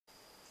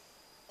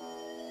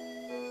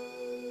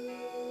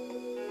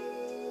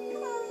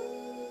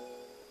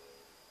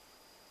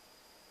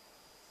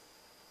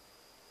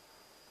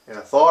In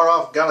a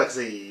far-off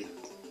galaxy,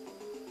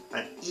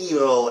 an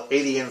evil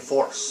alien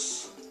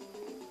force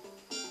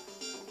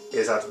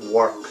is at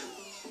work.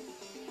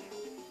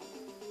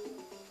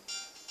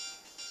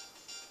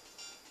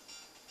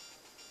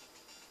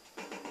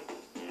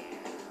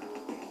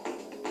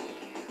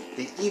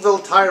 The evil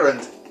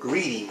tyrant,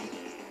 Greedy,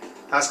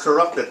 has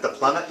corrupted the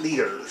planet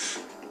leaders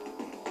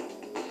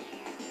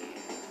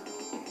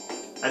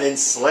and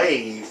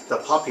enslaved the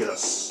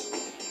populace.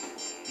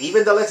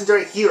 Even the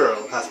legendary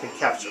hero has been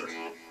captured.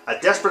 A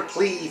desperate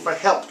plea for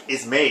help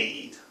is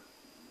made.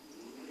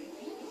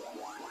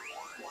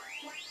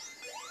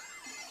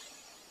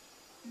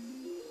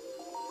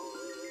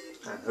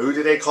 And who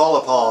do they call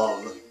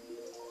upon?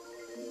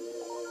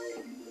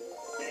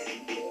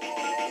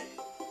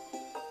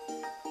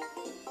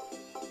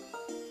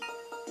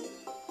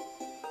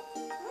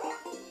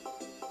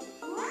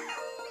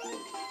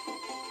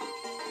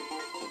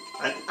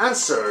 And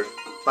answered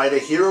by the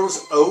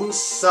hero's own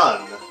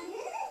son.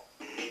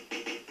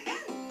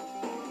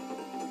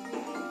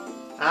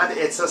 And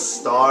it's a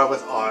star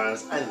with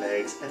arms and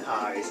legs and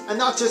eyes. And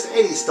not just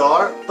any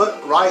star,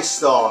 but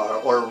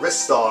Ristar or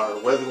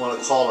Ristar, whatever you want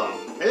to call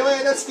him.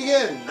 Anyway, let's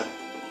begin.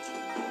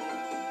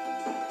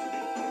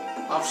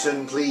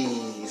 Option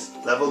please.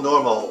 Level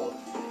normal.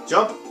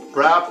 Jump,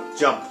 grab,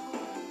 jump.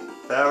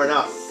 Fair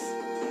enough.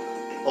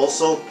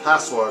 Also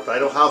password, but I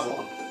don't have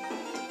one.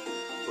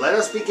 Let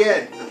us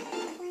begin.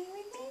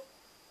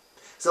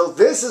 So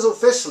this is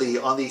officially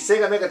on the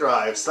Sega Mega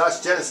Drive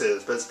 /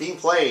 Genesis, but it's being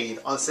played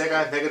on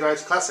Sega Mega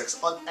Drive Classics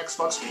on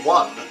Xbox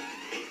One.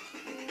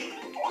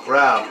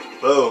 Grab,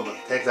 boom,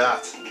 take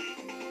that.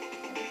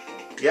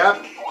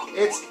 Yep,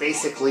 it's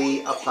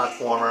basically a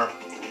platformer.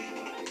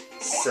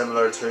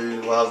 Similar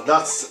to, well,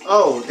 not,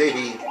 oh,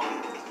 Davey,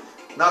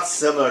 not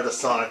similar to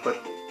Sonic,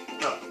 but,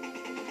 no.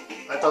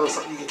 I thought it was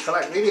something you could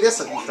collect. Maybe it is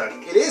something you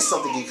collect. It is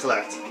something you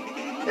collect.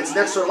 It's an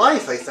extra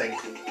life, I think.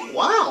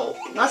 Wow,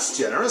 that's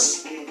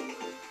generous.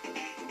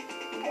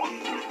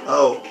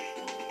 Oh.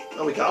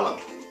 Oh, we got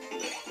him.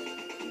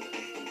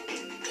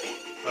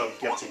 Oh,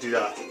 you have to do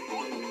that.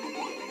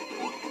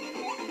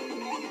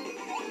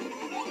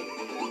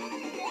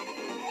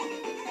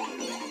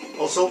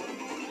 Also,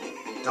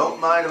 don't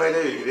mind if I do,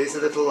 it is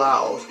a little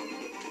loud.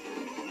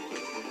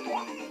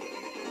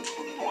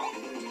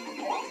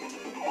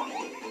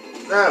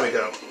 There we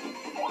go.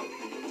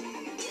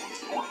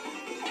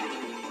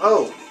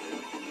 Oh.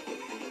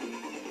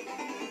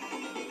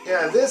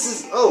 Yeah, this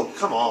is... Oh,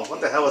 come on,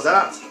 what the hell was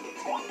that?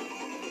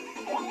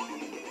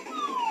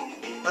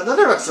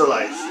 Another extra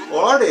life.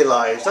 Or are they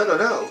lives? I don't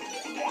know.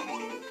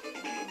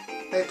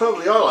 They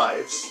probably are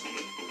lives.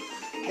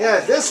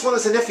 Yeah, this one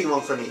is a nifty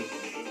one for me.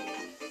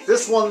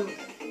 This one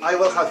I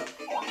will have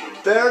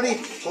barely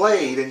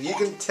played, and you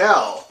can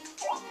tell.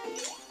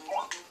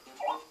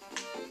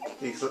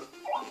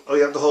 Oh,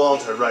 you have to hold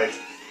on to it, right.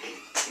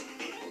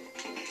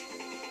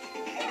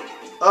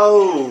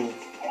 Oh.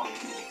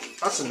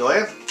 That's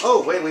annoying.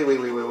 Oh,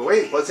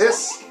 wait. What's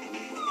this?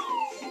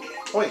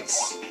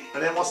 Points.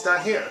 And then what's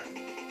down here?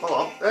 Hold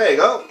on. There you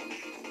go.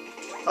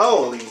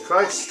 Holy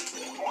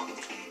Christ.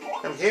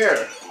 Come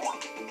here.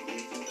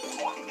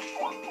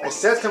 I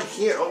said come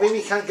here. Oh, maybe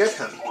you can't get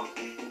him.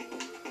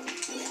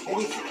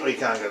 Maybe... Oh, you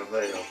can't get him.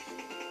 There you go.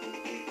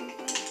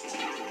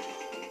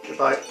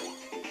 Goodbye.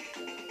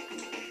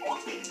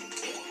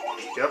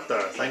 Get up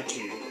there. Thank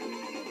you.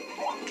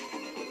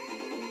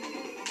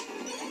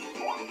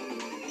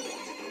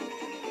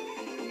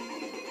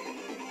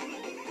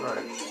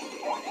 Right.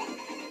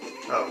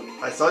 Oh,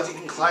 I thought you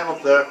can climb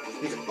up there.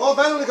 You can... Oh,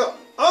 finally go...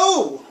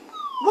 Oh!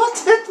 What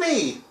hit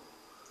me?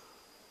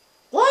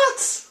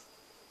 What?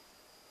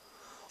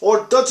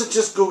 Or does it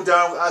just go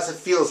down as it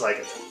feels like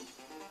it?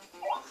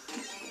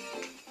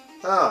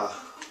 Ah.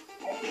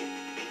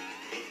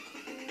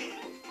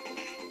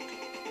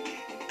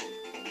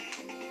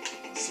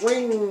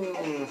 Swing!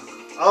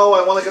 Oh,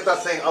 I want to get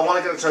that thing. I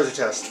want to get a treasure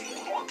chest.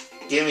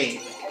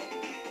 Gimme.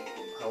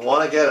 I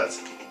want to get it.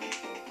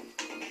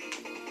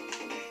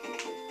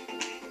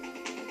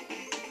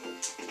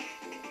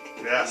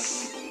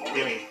 Yes.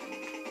 Gimme.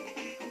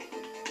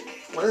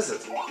 What is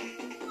it?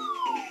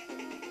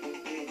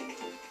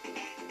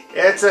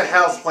 It's a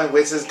health point,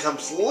 which is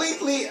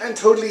completely and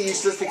totally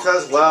useless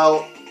because,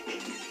 well,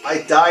 I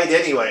died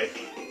anyway.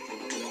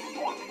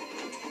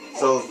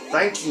 So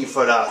thank you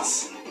for that.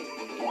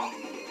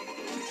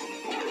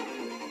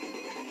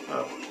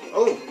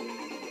 Oh.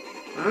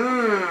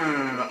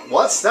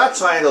 What's that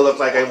trying to look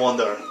like, I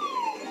wonder?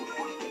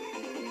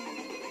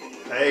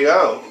 There you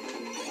go.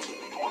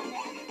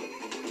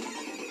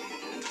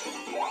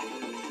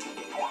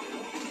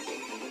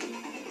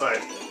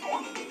 Right.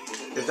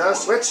 Is that a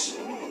switch?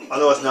 Oh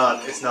no, it's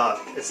not. It's not.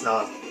 It's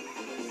not.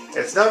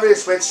 It's not really a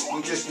switch.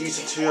 You just use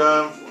it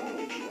to,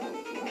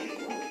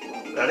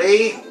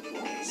 Ready?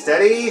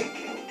 Steady?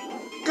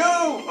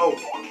 Go! Oh.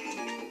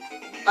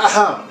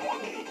 Ahem.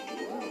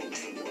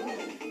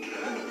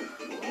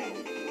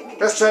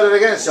 Let's try that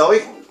again, shall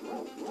we?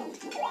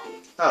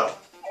 Oh.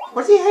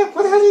 What the hell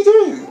do you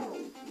do?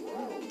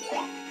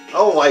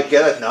 Oh, I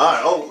get it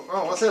now.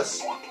 Oh, what's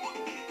this?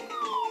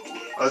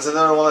 That's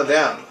another one of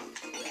them.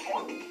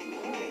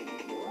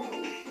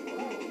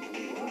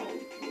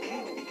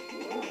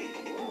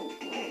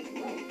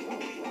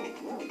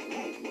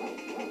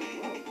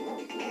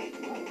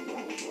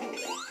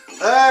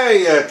 There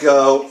you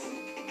go.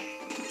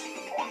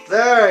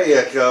 There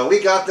you go.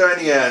 We got there in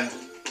the end.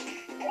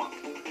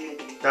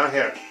 Down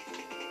here.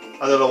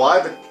 I don't know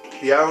why, but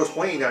the arrow's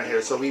pointing down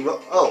here, so we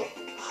will. Oh.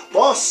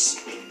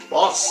 Boss!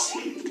 Boss!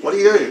 What do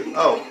you do?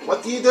 Oh,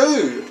 what do you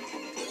do?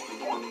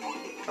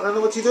 I don't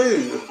know what you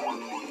do.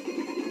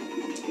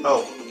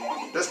 Oh,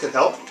 this could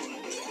help.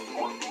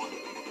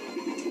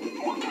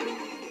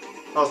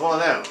 Oh, it's one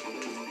of them.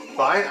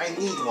 Fine, I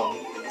need one.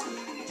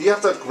 Do you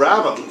have to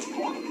grab him?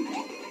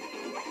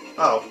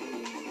 Oh.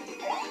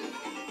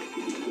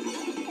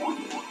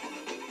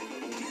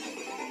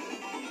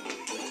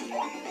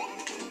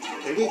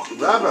 Maybe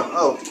grab him.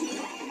 Oh.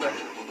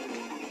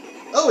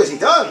 Oh, is he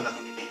done?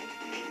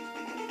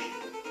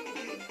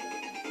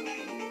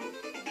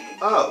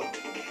 Oh.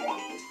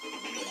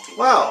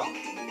 Well,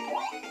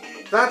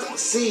 that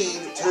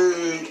seemed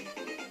to...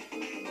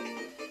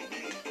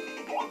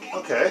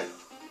 Okay.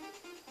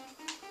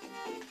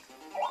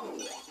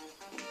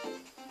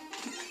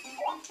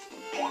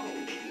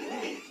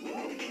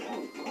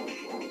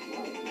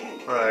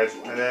 Alright,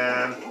 and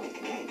then...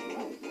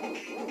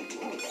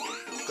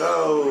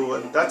 Go,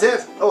 and that's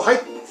it! Oh,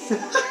 height!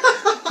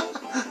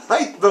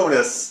 Height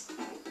bonus!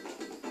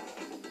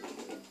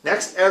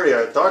 Next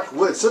area, Dark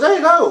Woods. So there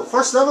you go!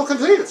 First level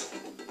completed!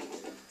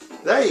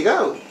 There you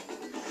go!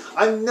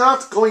 I'm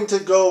not going to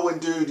go and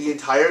do the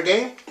entire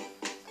game.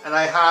 And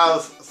I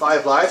have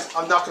 5 lives.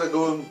 I'm not going to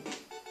go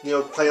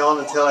and, play on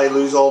until I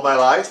lose all my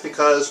lives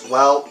because,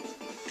 well,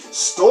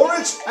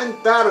 storage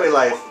and battery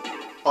life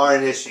are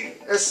an issue.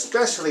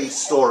 Especially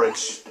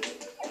storage.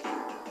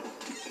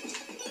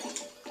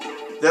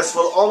 This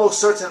will almost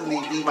certainly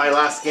be my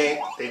last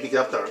game. Baby, get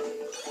up there.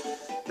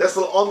 This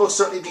will almost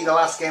certainly be the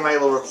last game I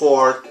will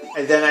record,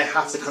 and then I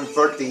have to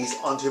convert these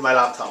onto my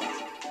laptop.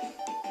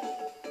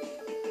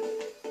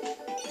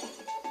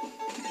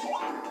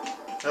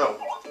 Oh.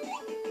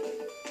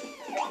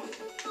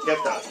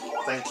 Get that.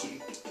 Thank you.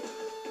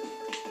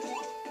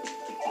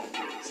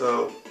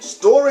 So,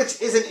 storage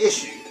is an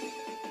issue.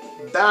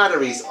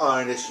 Batteries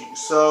are an issue.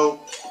 So...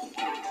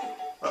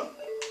 Oh.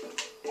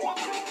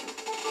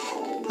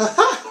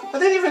 I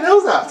didn't even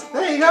know that.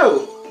 There you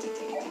go.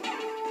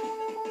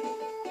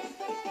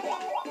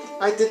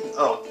 I didn't...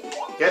 Oh.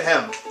 Get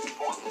him.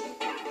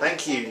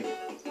 Thank you.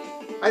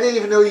 I didn't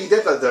even know you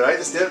did that there. I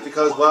just did it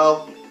because,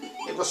 well,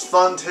 it was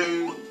fun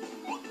to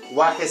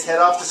whack his head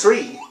off the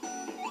tree.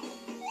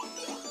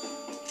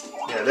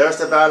 Yeah, there's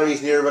the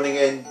batteries near running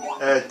in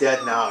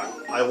dead now.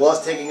 I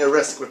was taking a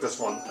risk with this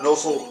one. And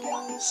also,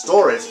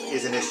 storage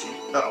is an issue.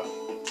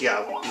 Oh,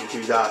 yeah, you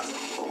do that.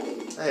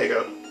 There you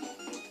go.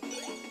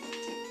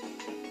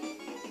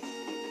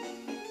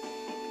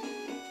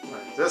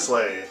 Right, this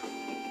way.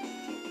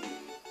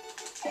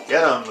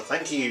 Get him,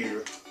 thank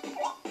you.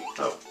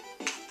 Oh,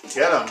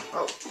 get him.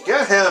 Oh,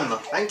 get him,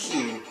 thank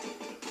you.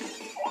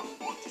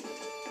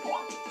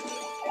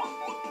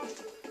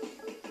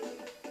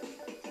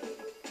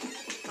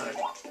 Right.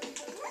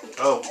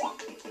 Oh,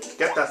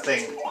 get that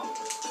thing.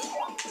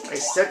 I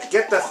said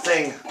get that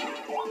thing.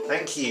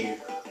 Thank you.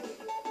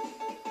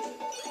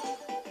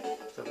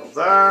 Put it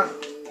there.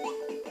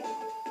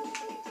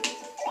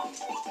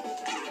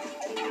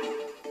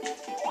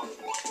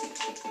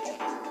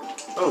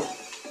 Oh.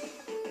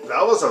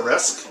 That was a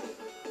risk.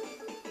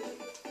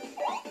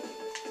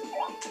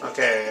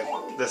 Okay,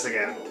 this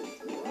again.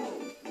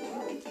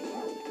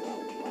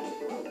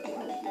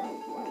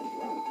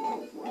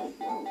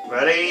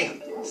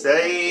 Ready,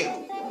 steady,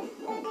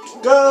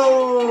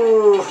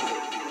 go!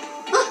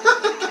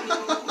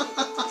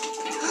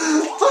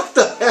 What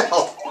the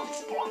hell?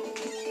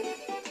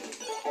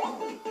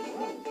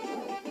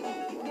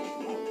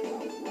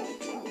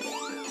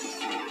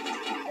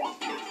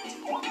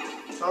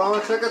 Oh, I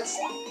click it.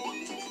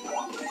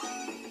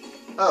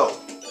 Oh.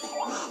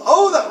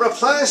 Oh, that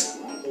replenished...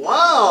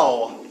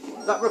 Wow!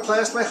 That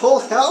replenished my whole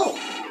health!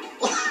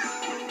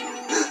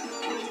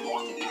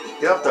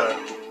 Get up there.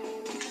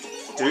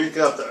 Dude,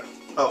 get up there.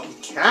 Oh, you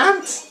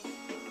can't?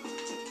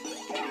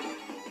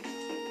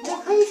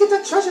 How do you get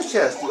that treasure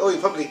chest? Oh, you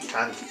probably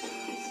can't.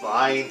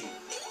 Fine.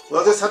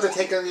 We'll just have to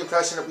take on the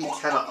impression that we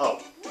cannot... Oh.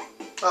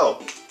 Oh.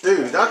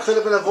 Dude, that could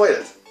have been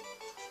avoided.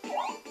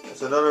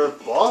 There's another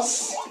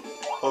boss?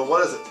 Or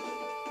what is it?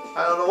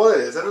 I don't know what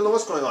it is. I don't know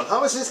what's going on. How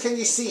much of this can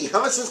you see? How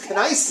much of this can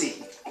I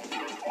see?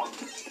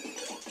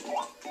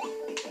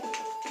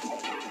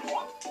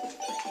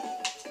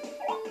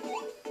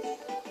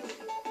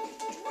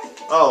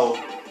 Oh.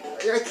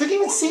 I couldn't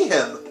even see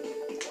him.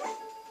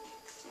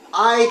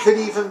 I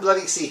couldn't even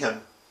bloody see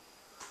him.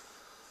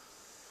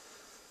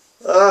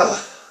 Ugh.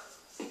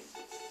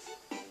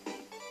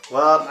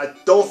 Well, I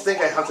don't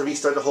think I have to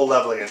restart the whole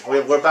level again.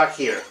 We're back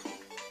here.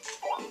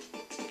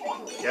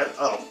 Yep.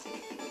 Oh.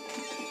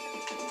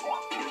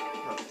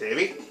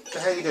 Davey, what the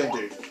hell are you doing,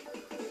 dude?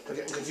 I'm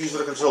getting confused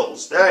with the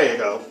controls. There you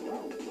go.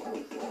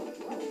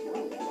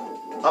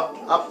 Up,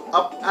 up,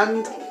 up,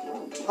 and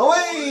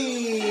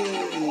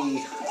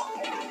away!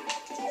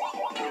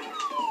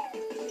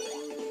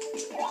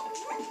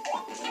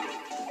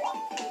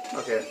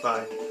 Okay,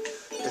 fine.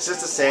 It's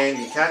just the same.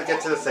 You can't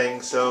get to the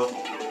thing, so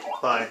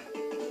fine.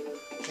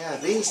 Yeah,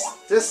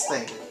 this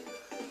thing.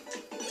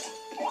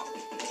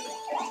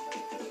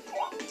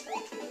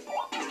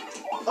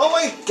 Oh,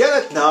 I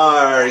get it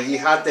now. You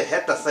had to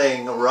hit the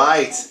thing,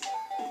 right?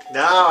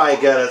 Now I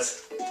get it.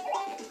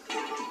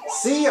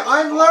 See,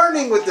 I'm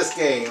learning with this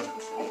game.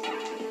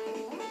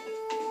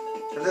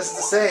 And this is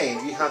the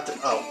same. You have to.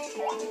 Oh.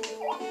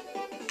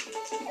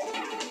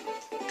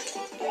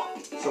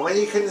 So when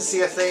you couldn't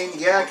see a thing,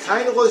 yeah, it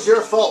kind of was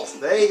your fault.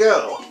 There you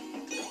go.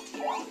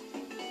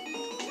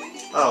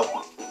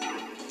 Oh.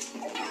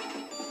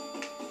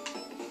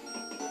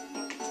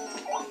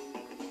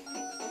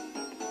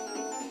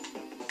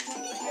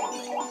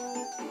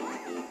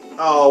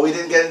 Oh, we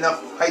didn't get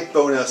enough height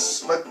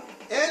bonus. But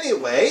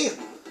anyway,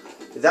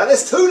 that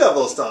is 2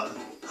 levels done.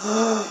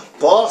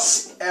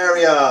 Boss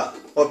area,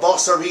 or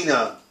boss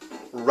arena.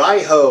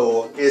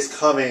 Raiho is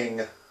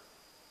coming.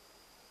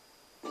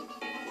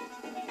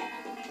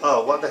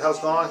 Oh, what the hell's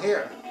going on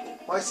here?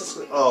 Why is this?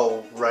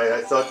 Oh, right,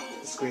 I thought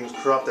the screen was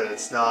corrupted.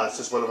 It's not, it's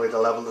just what the way the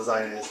level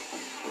design is.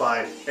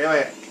 Fine.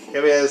 Anyway,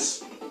 here he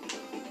is.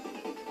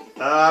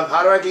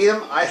 How do I beat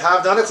him? I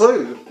have not a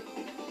clue.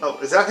 Oh,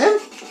 is that him?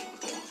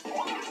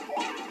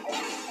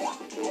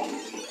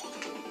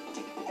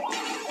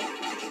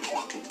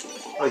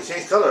 Oh, he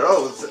changed color.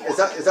 Oh, is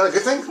that a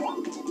good thing?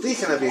 Please,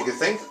 can that be a good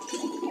thing?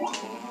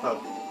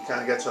 Oh,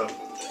 can't get to him.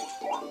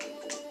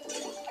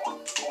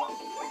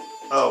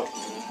 Oh.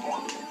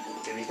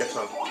 Can he get to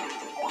him?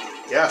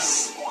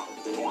 Yes!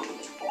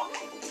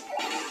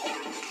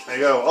 There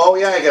you go. Oh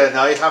yeah, I get it.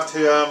 Now you have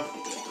to,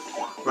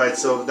 right,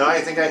 so now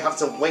I think I have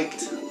to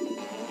wait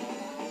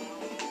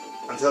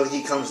until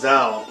he comes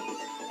down.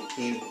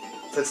 He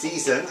puts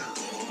these in.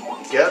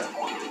 Get it?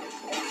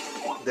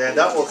 Then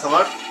that will come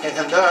out. Hit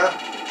him there.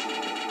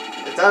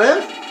 Is that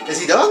him? Is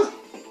he done?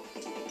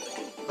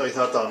 No, he's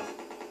not done.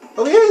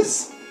 Oh, he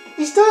is!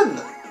 He's done!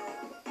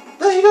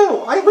 There you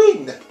go! I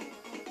win!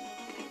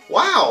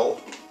 Wow!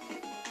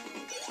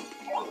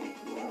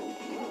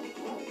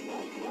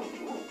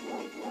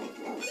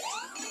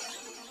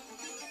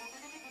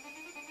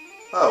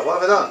 Oh,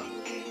 what have I done?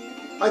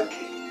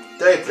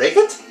 Did I break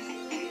it?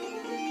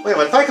 Wait a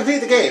minute, if I complete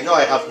the game? No,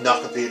 I have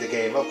not completed the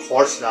game. Of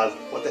course not.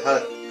 What the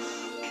hell?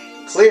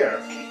 Clear.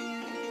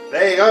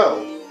 There you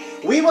go.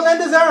 We will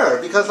end it there,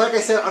 because like I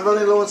said, I'm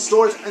running low on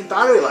storage and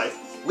battery life.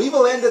 We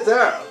will end it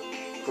there.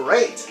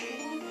 Great.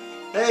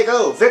 There you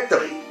go.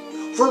 Victory.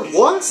 For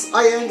once,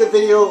 I end the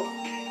video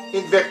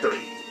in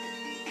victory.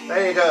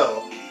 There you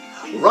go.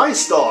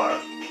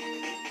 Ristar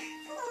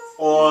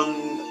on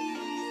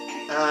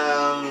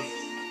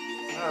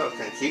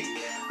okay, cute.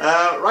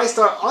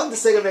 Ristar on the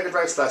Sega Mega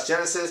Drive /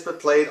 Genesis, but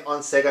played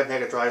on Sega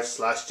Mega Drive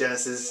 /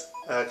 Genesis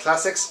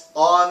Classics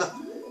on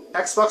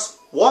Xbox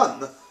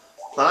One.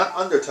 Planet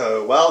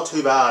Undertow. Well,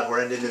 too bad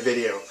we're ending the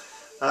video.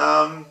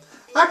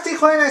 Actually,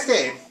 quite a nice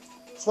game.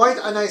 Quite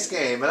a nice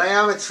game, and I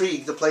am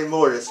intrigued to play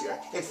more this year.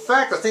 In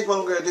fact, I think what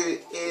I'm going to do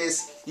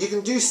is, you can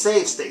do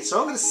save states, so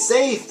I'm going to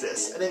save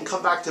this and then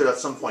come back to it at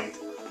some point.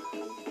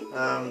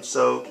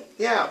 So,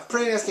 yeah,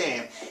 pretty nice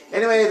game.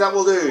 Anyway, that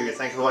will do.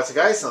 Thank you for watching,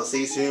 guys, and I'll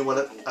see you soon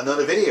with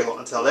another video.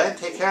 Until then,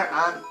 take care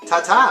and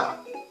ta-ta!